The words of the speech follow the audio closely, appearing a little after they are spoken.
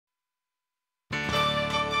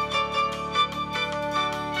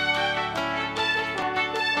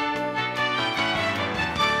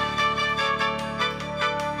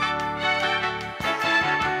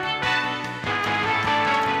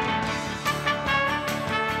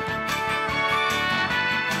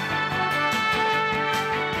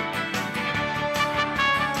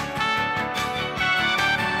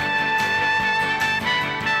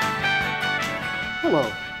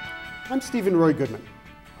I'm Steven Roy Goodman,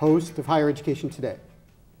 host of Higher Education Today,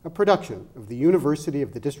 a production of the University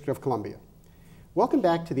of the District of Columbia. Welcome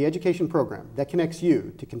back to the education program that connects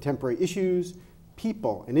you to contemporary issues,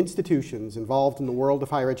 people, and institutions involved in the world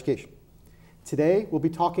of higher education. Today, we'll be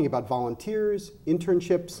talking about volunteers,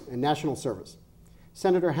 internships, and national service.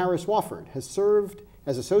 Senator Harris Wofford has served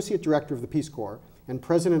as Associate Director of the Peace Corps and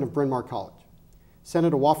President of Bryn Mawr College.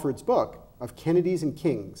 Senator Wofford's book, Of Kennedys and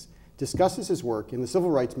Kings, discusses his work in the civil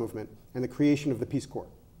rights movement and the creation of the Peace Corps.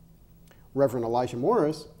 Reverend Elisha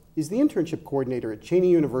Morris is the Internship Coordinator at Cheyney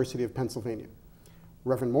University of Pennsylvania.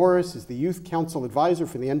 Reverend Morris is the Youth Council Advisor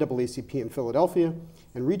for the NAACP in Philadelphia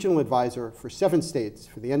and Regional Advisor for 7 states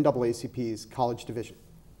for the NAACP's College Division.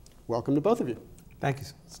 Welcome to both of you. Thank you,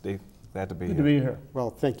 Steve. Glad to be here. Good to be here. Well,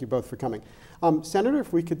 thank you both for coming. Senator,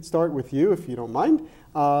 if we could start with you, if you don't mind.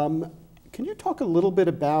 Can you talk a little bit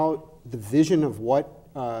about the vision of what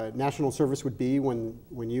national service would be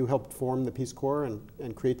when you helped form the Peace Corps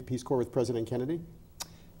and create the Peace Corps with President Kennedy?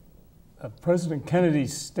 President Kennedy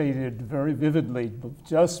stated very vividly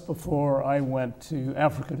just before I went to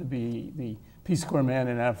Africa to be the Peace Corps man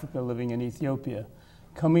in Africa living in Ethiopia,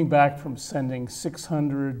 coming back from sending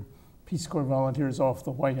 600 Peace Corps volunteers off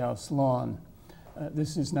the White House lawn.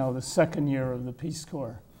 This is now the second year of the Peace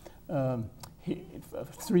Corps.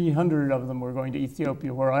 300 of them were going to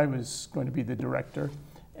Ethiopia, where I was going to be the director,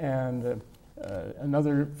 and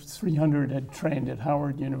another 300 had trained at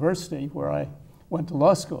Howard University, where I went to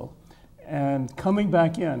law school. And coming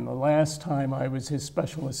back in, the last time I was his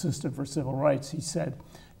special assistant for civil rights, he said,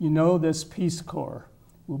 you know, this Peace Corps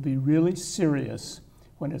will be really serious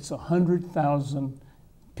when it's 100,000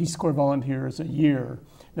 Peace Corps volunteers a year.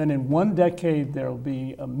 Then in 1 decade, there will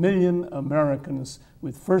be 1 million Americans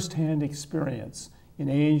with firsthand experience in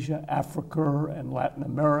Asia, Africa, and Latin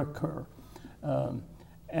America.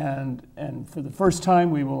 And for the first time,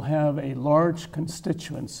 we will have a large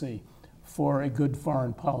constituency for a good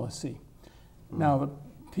foreign policy. Now, the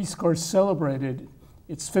Peace Corps celebrated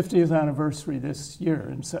its 50th anniversary this year,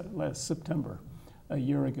 in last September, a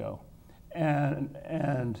year ago. And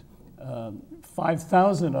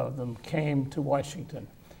 5,000 of them came to Washington.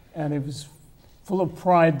 And it was full of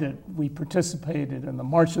pride that we participated in the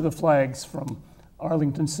March of the Flags from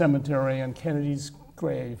Arlington Cemetery and Kennedy's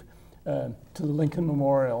grave to the Lincoln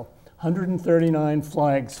Memorial. 139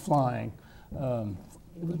 flags flying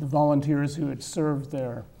with the volunteers who had served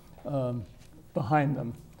there behind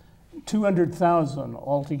them. 200,000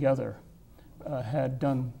 altogether had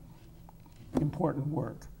done important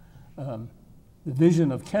work. The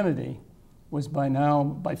vision of Kennedy was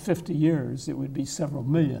by 50 years, it would be several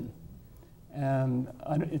million. And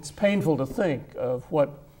it's painful to think of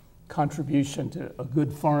what contribution to a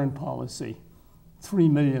good foreign policy 3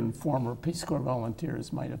 million former Peace Corps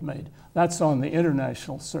volunteers might have made. That's on the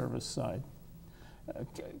international service side.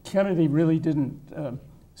 Kennedy really didn't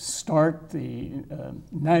start the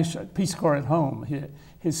national Peace Corps at home.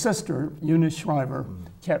 His sister, Eunice Shriver,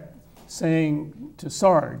 kept saying to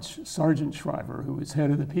Sergeant Shriver, who was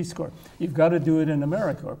head of the Peace Corps, you've got to do it in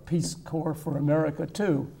America, or Peace Corps for America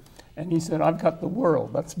too. And he said, I've got the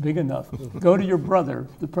world, that's big enough. Go to your brother,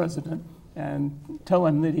 the president, and tell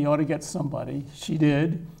him that he ought to get somebody. She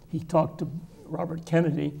did. He talked to Robert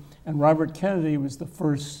Kennedy, and Robert Kennedy was the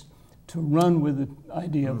first to run with the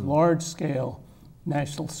idea of large-scale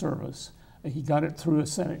national service. He got it through a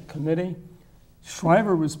Senate committee.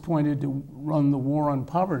 Shriver was appointed to run the war on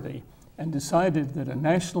poverty and decided that a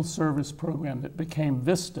national service program that became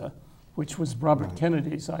VISTA, which was Robert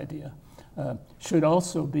Kennedy's idea, should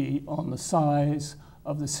also be on the size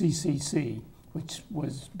of the CCC,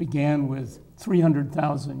 which began with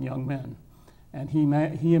 300,000 young men. And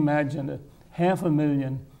he imagined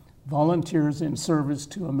 500,000 volunteers in service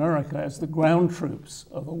to America as the ground troops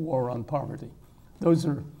of a war on poverty. Those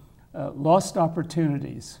are lost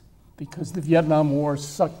opportunities because the Vietnam War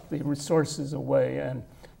sucked the resources away, and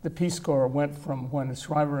the Peace Corps went from, when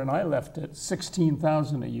Shriver and I left it,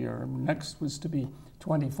 16,000 a year. Next was to be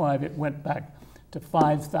 25. It went back to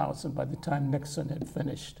 5,000 by the time Nixon had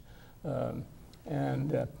finished.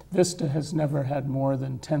 VISTA has never had more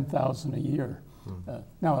than 10,000 a year.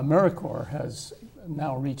 Now AmeriCorps has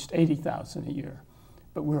now reached 80,000 a year,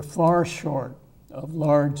 but we're far short of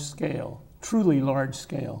large-scale, truly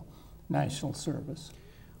large-scale national service.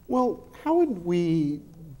 Well, how would we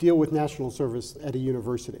deal with national service at a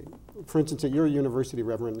university? For instance, at your university,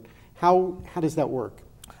 Reverend, how does that work?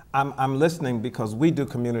 I'm listening because we do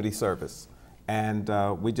community service. And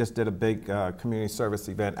we just did a big community service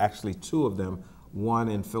event, actually 2 of them, one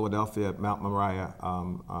in Philadelphia at Mount Moriah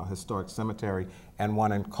Historic Cemetery, and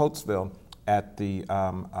one in Coatesville at the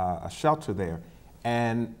a shelter there.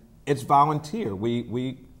 And it's volunteer.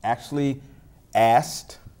 We actually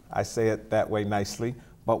asked, I say it that way nicely,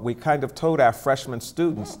 but we kind of told our freshman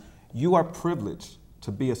students, you are privileged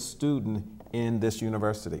to be a student in this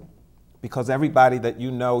university, because everybody that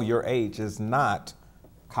you know your age is not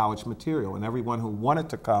college material, and everyone who wanted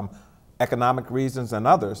to come, economic reasons and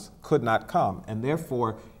others, could not come. And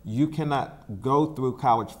therefore, you cannot go through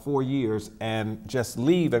college 4 years and just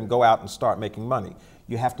leave and go out and start making money.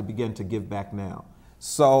 You have to begin to give back now.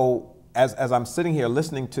 So as I'm sitting here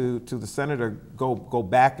listening to the senator go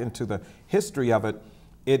back into the history of it,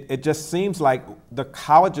 it just seems like the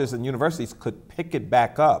colleges and universities could pick it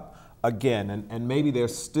back up again. And maybe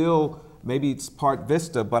there's still, maybe it's part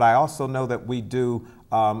Vista, but I also know that we do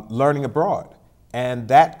learning abroad. And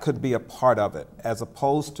that could be a part of it, as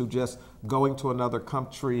opposed to just going to another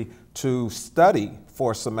country to study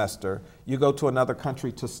for a semester. You go to another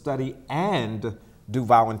country to study and do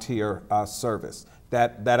volunteer service.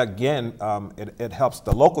 That again, it helps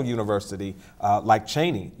the local university, like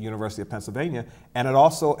Cheyney University of Pennsylvania, and it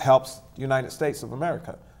also helps the United States of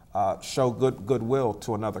America show goodwill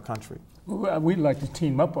to another country. Well, we'd like to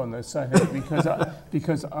team up on this, I think,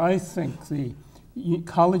 because I think the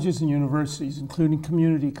colleges and universities, including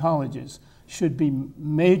community colleges, should be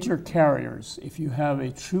major carriers if you have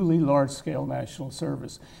a truly large-scale national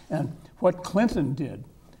service. And what Clinton did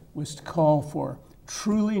was to call for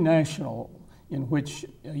truly national, in which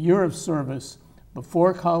a year of service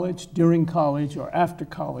before college, during college, or after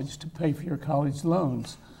college to pay for your college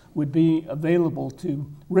loans would be available to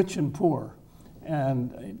rich and poor.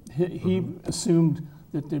 And he assumed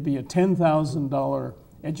that there'd be a $10,000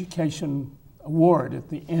 education award at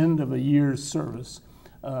the end of a year's service.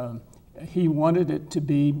 He wanted it to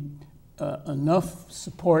be enough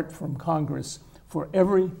support from Congress for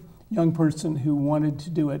every young person who wanted to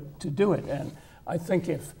do it. And I think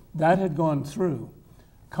if that had gone through,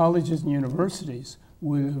 colleges and universities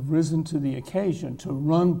would have risen to the occasion to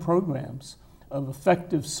run programs of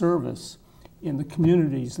effective service in the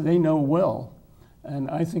communities they know well.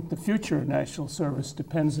 And I think the future of national service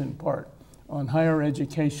depends in part on higher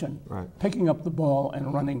education, picking up the ball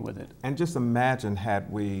and running with it. And just imagine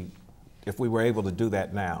if we were able to do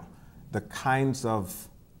that now, the kinds of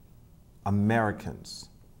Americans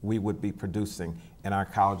we would be producing in our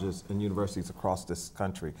colleges and universities across this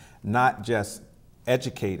country. Not just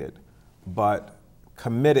educated, but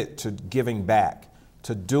committed to giving back,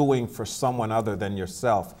 to doing for someone other than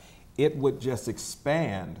yourself. It would just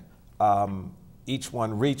expand each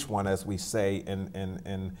one reach one, as we say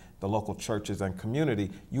in the local churches and community.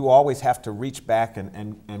 You always have to reach back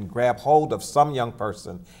and grab hold of some young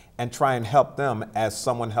person and try and help them as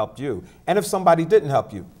someone helped you. And if somebody didn't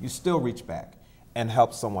help you, you still reach back and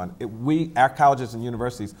help someone. Our colleges and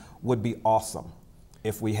universities would be awesome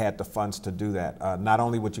if we had the funds to do that. Not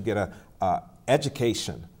only would you get a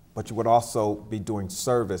education, but you would also be doing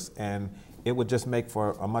service, and it would just make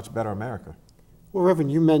for a much better America. Well,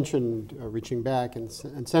 Reverend, you mentioned reaching back, and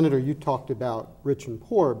Senator, you talked about rich and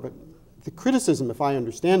poor, but the criticism, if I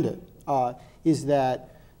understand it, is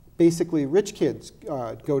that basically rich kids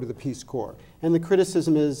go to the Peace Corps. And the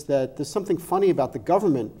criticism is that there's something funny about the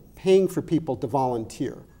government paying for people to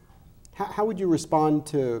volunteer. How would you respond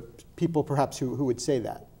to people perhaps who would say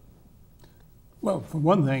that? Well, for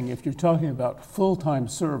one thing, if you're talking about full-time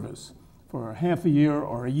service for half a year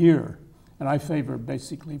or a year, and I favor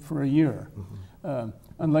basically for a year,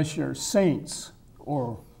 unless you're saints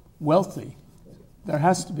or wealthy, there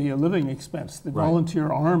has to be a living expense. The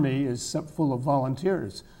volunteer army is full of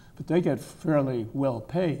volunteers, but they get fairly well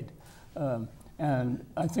paid. And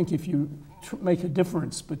I think if you make a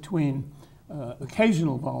difference between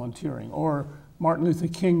occasional volunteering or Martin Luther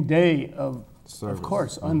King Day of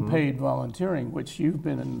course, unpaid volunteering, which you've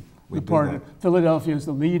been in the part of. Philadelphia is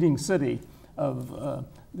the leading city of,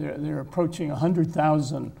 they're approaching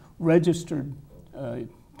 100,000 registered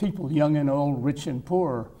people, young and old, rich and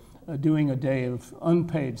poor, doing a day of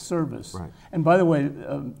unpaid service. And by the way,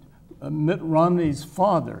 Mitt Romney's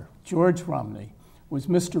father, George Romney, was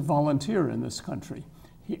Mr. Volunteer in this country.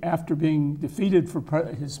 He, after being defeated for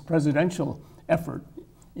his presidential effort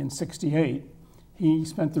in '68, he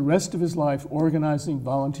spent the rest of his life organizing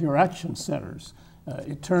volunteer action centers.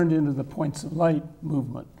 It turned into the Points of Light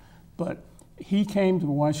movement. But he came to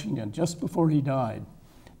Washington just before he died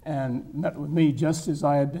and met with me just as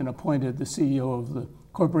I had been appointed the CEO of the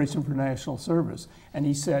Corporation for National Service. And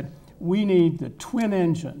he said, we need the twin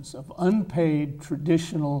engines of unpaid,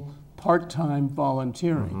 traditional, part-time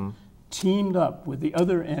volunteering teamed up with the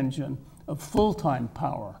other engine of full-time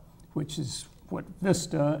power, which is what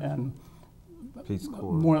Vista and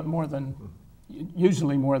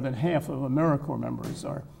usually more than half of AmeriCorps members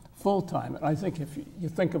are full-time. And I think if you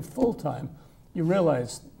think of full-time, you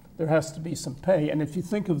realize there has to be some pay. And if you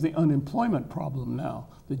think of the unemployment problem now,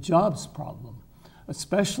 the jobs problem,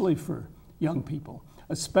 especially for young people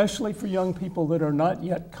that are not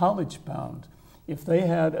yet college-bound, if they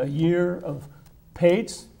had a year of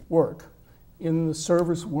paid work in the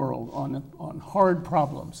service world on hard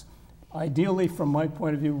problems, ideally from my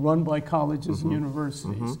point of view, run by colleges and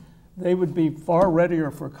universities, they would be far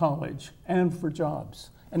readier for college and for jobs.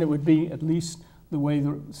 And it would be at least the way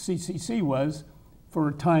the CCC was. For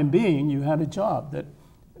a time being, you had a job. That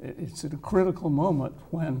it's at a critical moment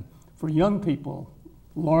when, for young people,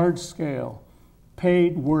 large-scale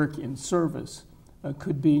paid work in service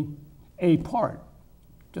could be a part,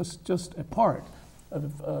 just a part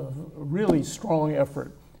of a really strong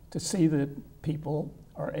effort to see that people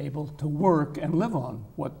are able to work and live on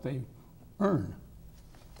what they earn.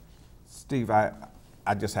 Steve, I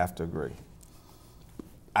just have to agree.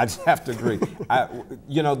 I just have to agree.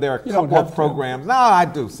 There are a couple of programs. No, I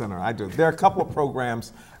do, Senator, I do. There are a couple of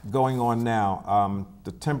programs going on now.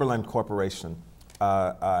 The Timberland Corporation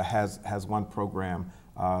has one program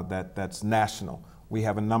that's national. We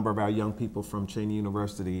have a number of our young people from Cheyney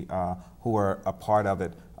University who are a part of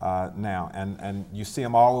it now. And you see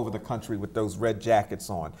them all over the country with those red jackets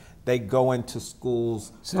on. They go into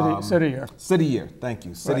schools. City Year. City Year, thank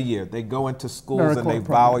you, City Year. They go into schools and they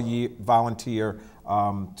volunteer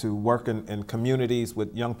to work in communities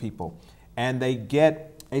with young people. And they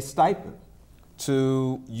get a stipend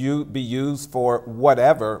to be used for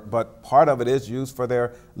whatever, but part of it is used for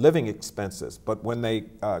their living expenses. But when they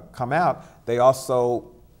come out, they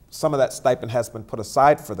also, some of that stipend has been put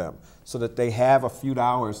aside for them so that they have a few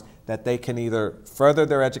hours that they can either further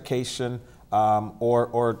their education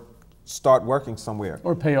or start working somewhere.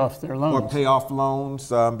 Or pay off their loans. Or pay off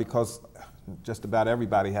loans because just about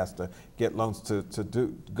everybody has to get loans to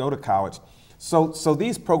go to college. So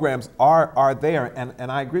these programs are there,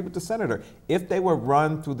 and I agree with the Senator. If they were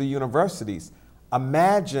run through the universities,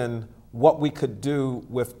 imagine what we could do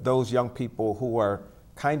with those young people who are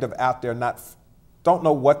kind of out there, don't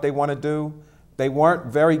know what they want to do. They weren't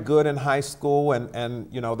very good in high school, and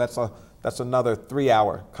that's another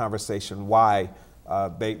 3-hour conversation why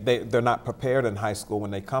they're not prepared in high school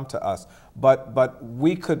when they come to us. But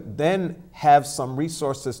we could then have some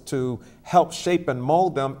resources to help shape and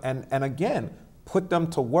mold them and again, put them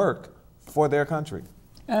to work for their country.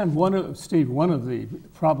 And Steve, one of the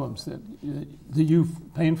problems that you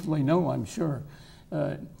painfully know, I'm sure,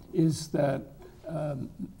 is that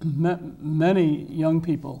many young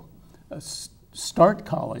people start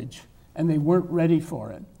college and they weren't ready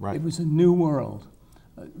for it. Right. It was a new world.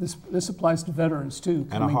 This applies to veterans too,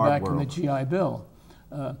 coming back in the GI Bill.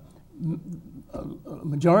 A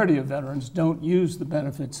majority of veterans don't use the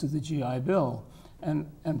benefits of the GI Bill,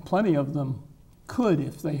 and plenty of them could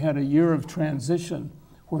if they had a year of transition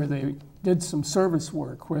where they did some service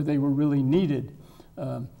work, where they were really needed.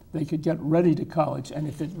 They could get ready to college, and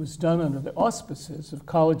if it was done under the auspices of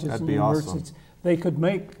colleges and universities, awesome. They could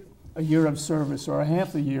make a year of service or a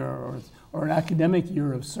half a year or an academic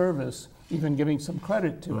year of service, even giving some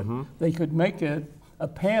credit to it. They could make it a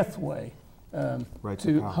pathway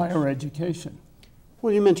to higher education.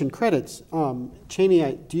 Well, you mentioned credits.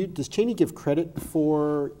 Cheyney, does Cheyney give credit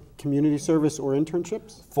for community service or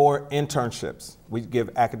internships? For internships, we give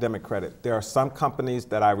academic credit. There are some companies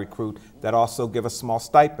that I recruit that also give a small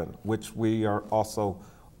stipend, which we are also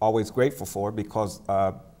always grateful for because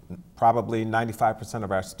probably 95%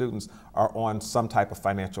 of our students are on some type of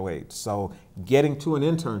financial aid. So getting to an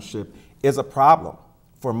internship is a problem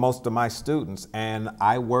for most of my students, and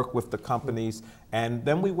I work with the companies, and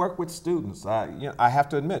then we work with students. I have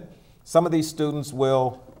to admit, some of these students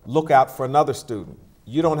will look out for another student.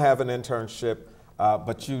 You don't have an internship,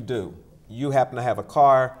 but you do. You happen to have a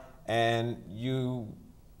car, and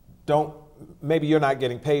maybe you're not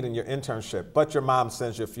getting paid in your internship, but your mom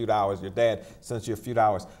sends you a few hours, your dad sends you a few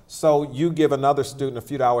hours. So you give another student a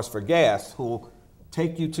few hours for gas who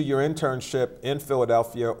take you to your internship in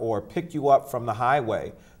Philadelphia or pick you up from the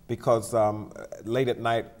highway because late at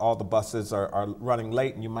night all the buses are running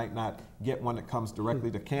late and you might not get one that comes directly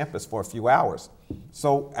to campus for a few hours.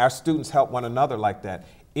 So our students help one another like that.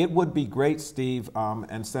 It would be great, Steve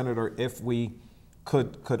and Senator, if we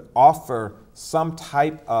could offer some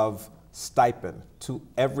type of stipend to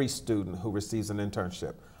every student who receives an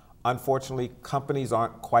internship. Unfortunately, companies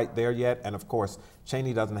aren't quite there yet, and of course,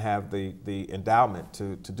 Cheyney doesn't have the endowment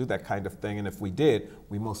to do that kind of thing, and if we did,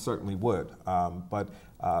 we most certainly would. But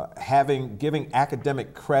giving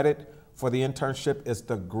academic credit for the internship is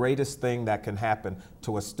the greatest thing that can happen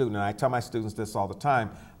to a student. And I tell my students this all the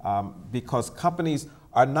time, because companies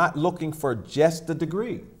are not looking for just the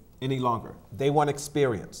degree any longer. They want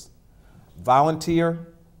experience. Volunteer,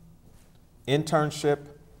 internship,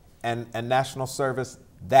 and national service,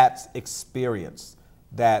 that's experience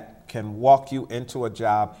that can walk you into a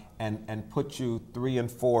job and put you 3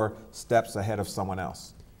 and 4 steps ahead of someone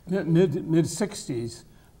else. Mid-60s,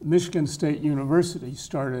 Michigan State University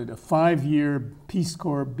started a 5-year Peace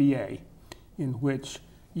Corps BA in which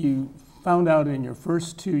you found out in your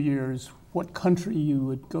first 2 years what country you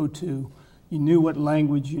would go to. You knew what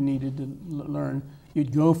language you needed to learn.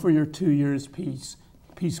 You'd go for your 2 years Peace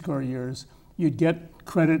Corps years. You'd get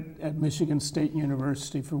credit at Michigan State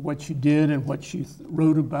University for what you did and what you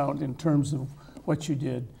wrote about in terms of what you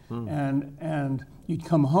did. And you'd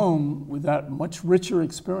come home with that much richer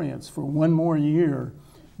experience for 1 more year,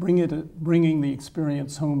 bringing the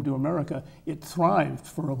experience home to America. It thrived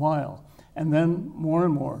for a while. And then more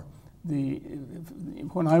and more,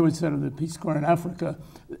 when I was head of the Peace Corps in Africa,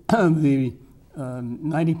 the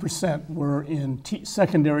 90% were in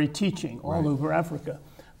secondary teaching all over Africa.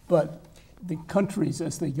 But the countries,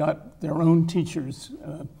 as they got their own teachers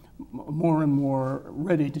more and more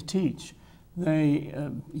ready to teach,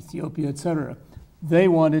 Ethiopia, et cetera, they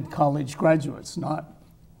wanted college graduates, not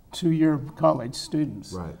 2-year college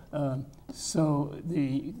students. Right. So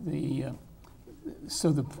the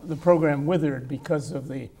program withered because of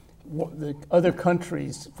the other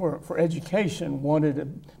countries for education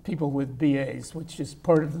wanted people with BAs, which is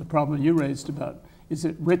part of the problem you raised about, is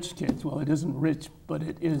it rich kids? Well, it isn't rich, but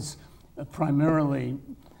it is primarily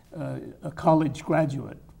a college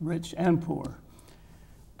graduate, rich and poor,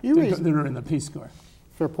 that are in the Peace Corps.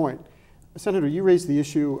 Fair point. Senator, you raised the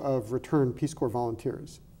issue of returned Peace Corps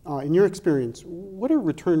volunteers. In your experience, what are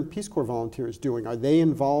returned Peace Corps volunteers doing? Are they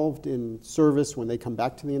involved in service when they come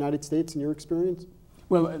back to the United States, in your experience?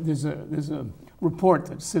 Well, there's a report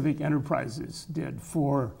that Civic Enterprises did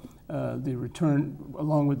for the return,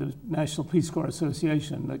 along with the National Peace Corps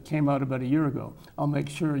Association, that came out about a year ago. I'll make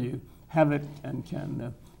sure you have it and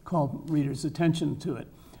can call readers' attention to it,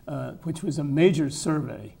 which was a major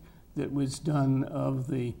survey that was done of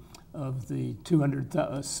the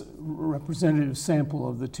 200,000 representative sample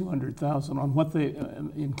of the 200,000 on what they,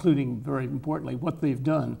 including very importantly, what they've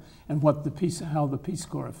done and how the Peace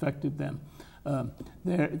Corps affected them.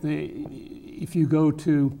 If you go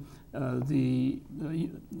to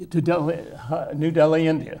New Delhi,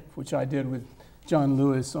 India, which I did with John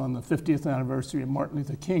Lewis on the 50th anniversary of Martin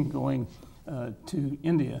Luther King going to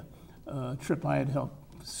India, a trip I had helped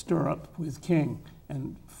stir up with King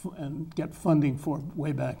and get funding for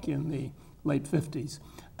way back in the late 50s.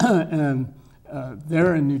 And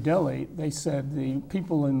there in New Delhi, they said the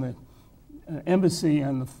people in the embassy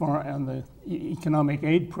and the economic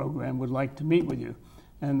aid program would like to meet with you.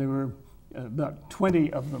 And there were about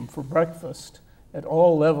 20 of them for breakfast at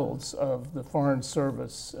all levels of the Foreign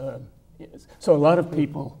Service. So a lot of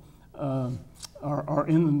people are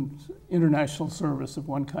in international service of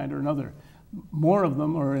one kind or another. More of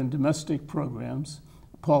them are in domestic programs.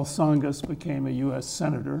 Paul Tsongas became a U.S.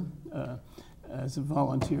 Senator as a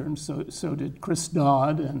volunteer, and so did Chris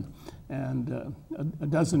Dodd and a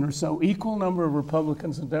dozen or so, equal number of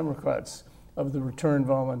Republicans and Democrats of the returned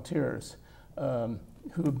volunteers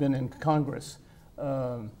who have been in Congress.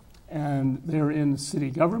 And they're in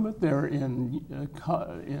city government, they're in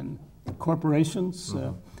corporations.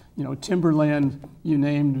 Timberland, you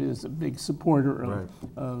named, is a big supporter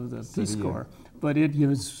of the Peace Corps, but it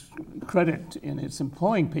gives credit in its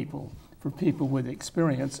employing people for people with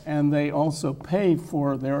experience, and they also pay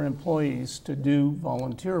for their employees to do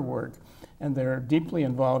volunteer work, and they're deeply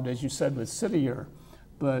involved, as you said, with city year.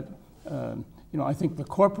 But I think the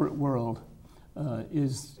corporate world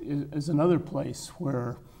is another place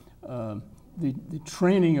where the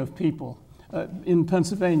training of people. In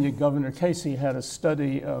Pennsylvania, Governor Casey had a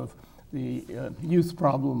study of the youth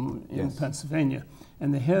problem in Pennsylvania,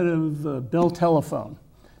 and the head of Bell Telephone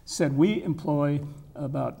said, we employ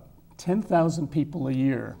about 10,000 people a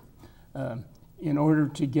year in order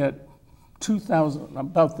to get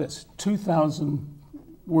 2,000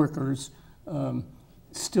 workers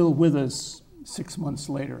still with us 6 months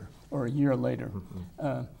later or a year later.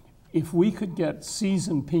 If we could get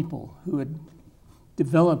seasoned people who had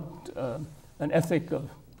developed an ethic of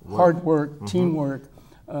hard work, teamwork,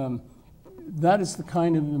 that is the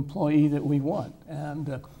kind of employee that we want.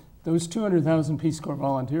 And those 200,000 Peace Corps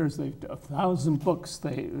volunteers, they've 1,000 books.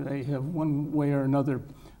 They have one way or another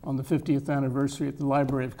on the 50th anniversary at the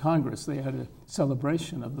Library of Congress. They had a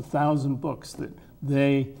celebration of the 1,000 books that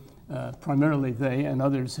primarily they and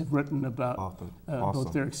others have written about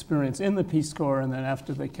both their experience in the Peace Corps and then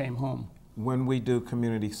after they came home. when we do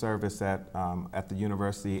community service at the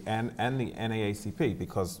university and the NAACP,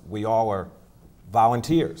 because we all are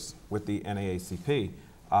volunteers with the NAACP,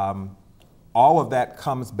 all of that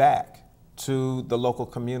comes back to the local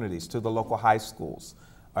communities, to the local high schools,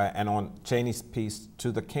 and on Cheyney's piece,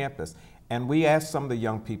 to the campus. And we asked some of the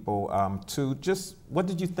young people to just, what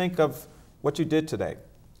did you think of what you did today?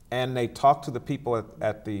 And they talked to the people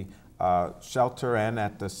at the shelter and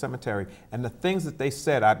at the cemetery, and the things that they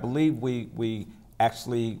said, I believe we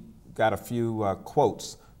actually got a few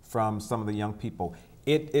quotes from some of the young people.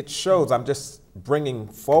 It shows, I'm just bringing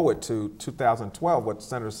forward to 2012 what the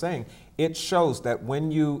senator's saying, it shows that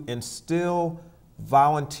when you instill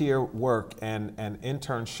volunteer work and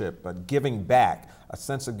internship, giving back, a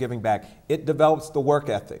sense of giving back, it develops the work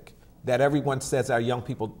ethic that everyone says our young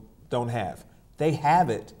people don't have. They have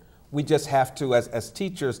it. We just have to, as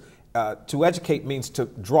teachers, to educate means to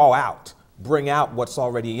draw out, bring out what's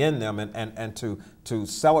already in them and to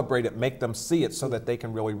celebrate it, make them see it so that they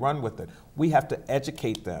can really run with it. We have to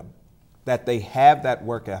educate them that they have that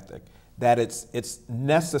work ethic, that it's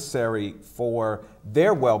necessary for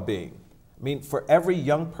their well-being. I mean, for every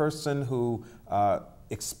young person who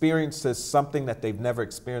experiences something that they've never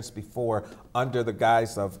experienced before under the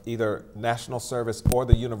guise of either national service or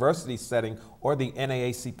the university setting or the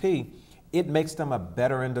NAACP, it makes them a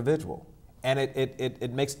better individual. And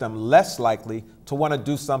it makes them less likely to want to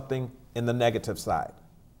do something in the negative side.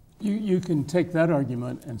 You can take that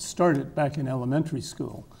argument and start it back in elementary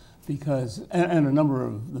school, because, and a number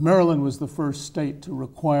of, Maryland was the first state to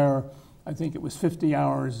require, I think it was 50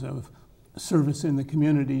 hours of service in the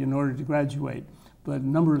community in order to graduate. But a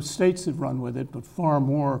number of states have run with it, but far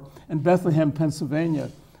more. And Bethlehem,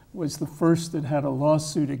 Pennsylvania was the first that had a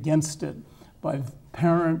lawsuit against it by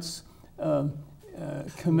parents.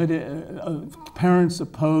 Parents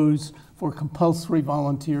opposed for compulsory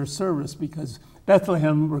volunteer service because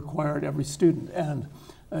Bethlehem required every student. And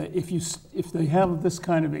if they have this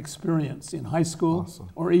kind of experience in high school, awesome,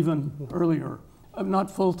 or even earlier,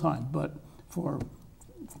 not full time, but for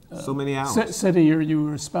so many hours. City you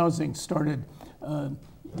were espousing started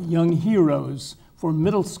Young Heroes for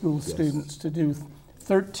middle school, yes, students to do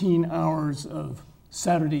 13 hours of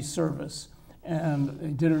Saturday service. And they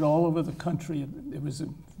did it all over the country. It was a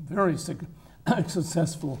very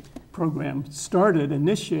successful program,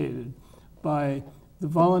 initiated by the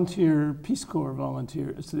volunteer, Peace Corps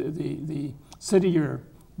volunteers, the city year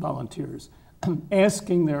volunteers,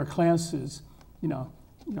 asking their classes,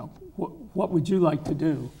 what would you like to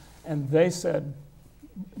do? And they said,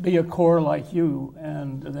 be a Corps like you.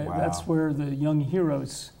 And wow, that's where the Young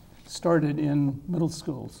Heroes started in middle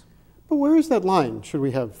schools. But where is that line? Should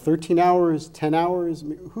we have 13 hours, 10 hours? I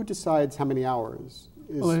mean, who decides how many hours?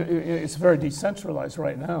 Well, it's very decentralized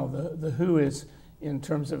right now. The WHO is, in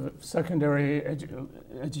terms of secondary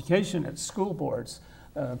education at school boards,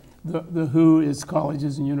 the WHO is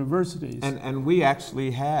colleges and universities. And we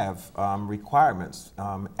actually have requirements.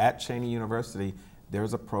 At Cheyney University,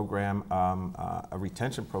 there's a program, a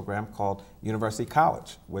retention program called University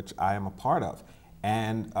College, which I am a part of.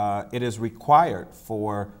 And it is required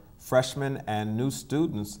for freshmen and new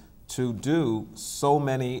students to do so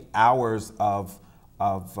many hours of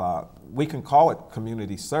we can call it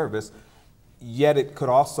community service, yet it could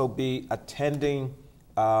also be attending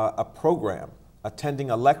a program,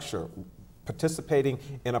 attending a lecture, participating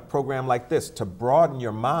in a program like this to broaden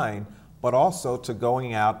your mind, but also to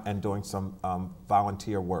going out and doing some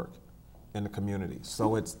volunteer work in the community.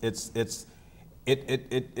 So it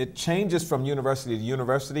changes from university to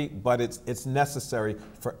university, but it's necessary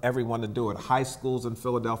for everyone to do it. High schools in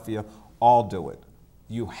Philadelphia all do it.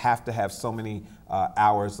 You have to have so many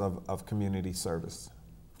hours of community service.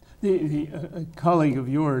 A colleague of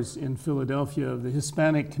yours in Philadelphia of the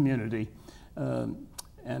Hispanic community,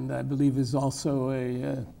 and I believe is also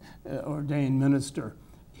a ordained minister,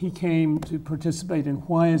 he came to participate in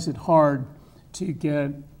why is it hard to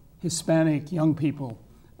get Hispanic young people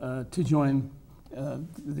to join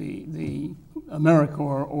the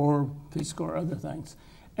AmeriCorps or Peace Corps, other things.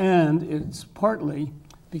 And it's partly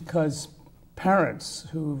because parents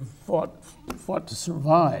who fought to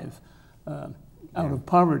survive out of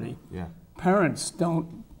poverty, parents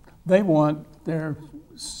they want their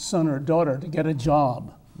son or daughter to get a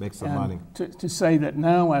job. Make some money. To say that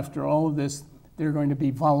now, after all of this, they're going to be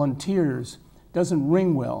volunteers doesn't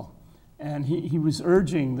ring well. And he was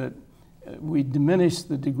urging that we diminish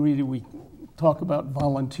the degree that we talk about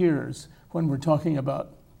volunteers when we're talking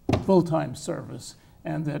about full-time service,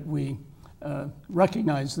 and that we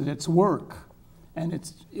recognize that it's work. And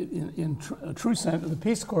it's in a true sense, the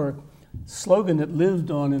Peace Corps slogan it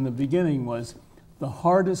lived on in the beginning was the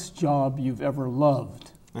hardest job you've ever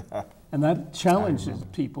loved. And that challenges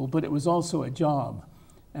people, but it was also a job.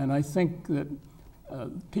 And I think that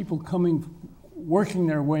people working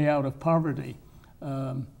their way out of poverty,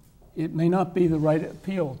 it may not be the right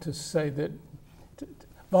appeal to say that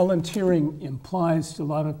volunteering implies to a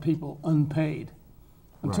lot of people unpaid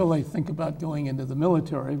until they think about going into the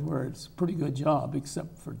military, where it's a pretty good job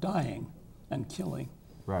except for dying and killing.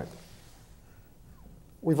 Right.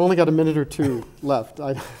 We've only got a minute or two left.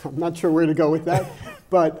 I'm not sure where to go with that,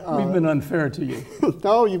 but... We've been unfair to you.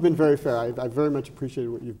 No, you've been very fair. I very much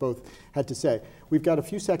appreciated what you've both had to say. We've got a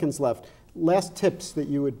few seconds left. Last tips that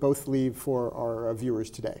you would both leave for our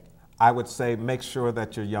viewers today. I would say make sure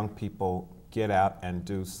that your young people get out and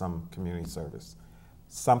do some community service.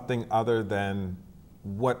 Something other than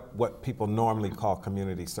what people normally call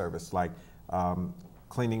community service, like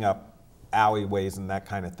cleaning up alleyways and that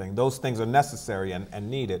kind of thing. Those things are necessary and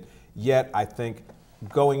needed, yet I think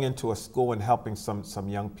going into a school and helping some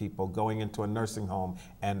young people, going into a nursing home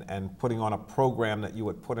and putting on a program that you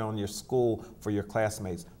would put on your school for your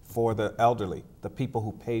classmates, for the elderly, the people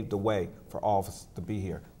who paved the way for all of us to be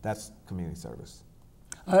here. That's community service.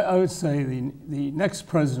 I would say the next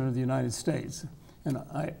president of the United States, and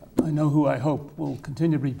I know who I hope will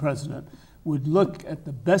continue to be president, would look at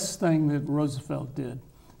the best thing that Roosevelt did,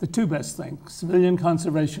 the two best things, Civilian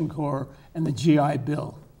Conservation Corps and the GI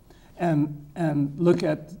Bill, and look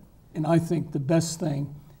at, and I think the best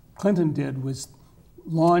thing Clinton did was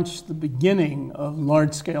launch the beginning of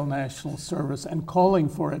large-scale national service and calling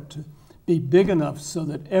for it to be big enough so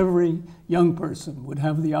that every young person would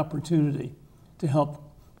have the opportunity to help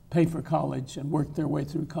pay for college and work their way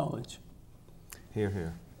through college. Hear,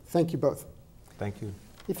 hear. Thank you both. Thank you.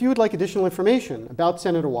 If you would like additional information about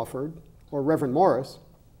Senator Wofford or Reverend Morris,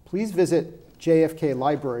 please visit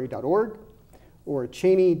jfklibrary.org or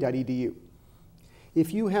cheyney.edu.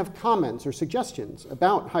 If you have comments or suggestions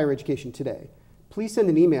about higher education today, please send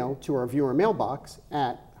an email to our viewer mailbox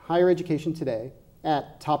at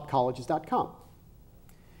highereducationtoday@topcolleges.com.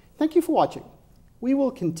 Thank you for watching. We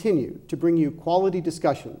will continue to bring you quality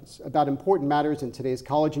discussions about important matters in today's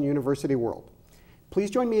college and university world.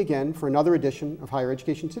 Please join me again for another edition of Higher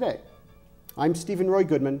Education Today. I'm Steven Roy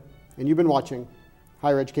Goodman, and you've been watching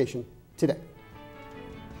Higher Education Today.